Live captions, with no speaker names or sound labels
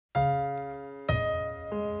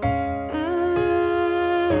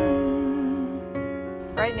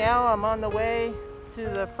now I'm on the way to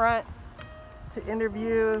the front to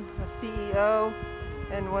interview the CEO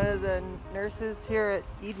and one of the nurses here at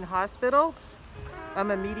Eden Hospital. I'm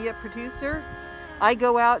a media producer. I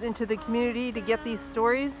go out into the community to get these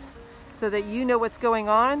stories so that you know what's going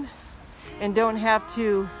on and don't have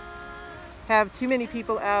to have too many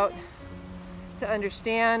people out to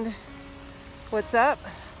understand what's up.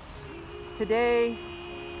 Today,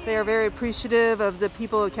 they are very appreciative of the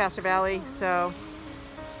people of Castro Valley, so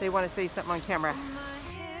they want to say something on camera.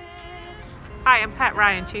 Hi, I'm Pat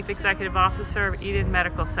Ryan, Chief Executive Officer of Eden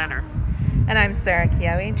Medical Center. And I'm Sarah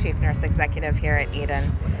Kiyoi, Chief Nurse Executive here at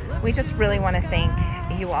Eden. We just really want to thank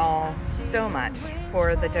you all so much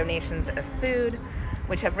for the donations of food,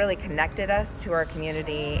 which have really connected us to our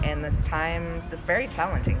community in this time, this very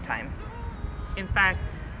challenging time. In fact,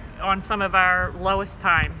 on some of our lowest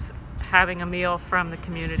times, having a meal from the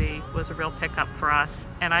community was a real pickup for us.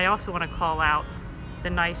 And I also want to call out the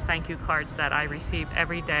nice thank you cards that I receive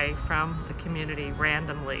every day from the community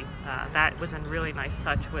randomly. That was a really nice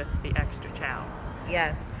touch with the extra chow.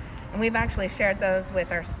 Yes, and we've actually shared those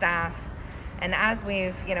with our staff. And as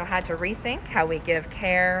we've had to rethink how we give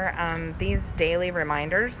care, these daily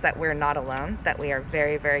reminders that we're not alone, that we are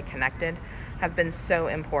very, very connected, have been so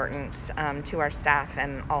important to our staff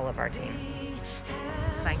and all of our team.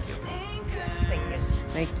 Thank you. Thank you.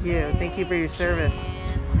 Thank you. Thank you for your service.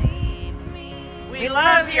 We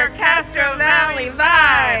love your Castro Valley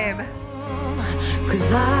vibe.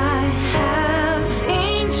 'Cause I have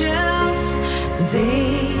angels,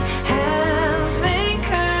 they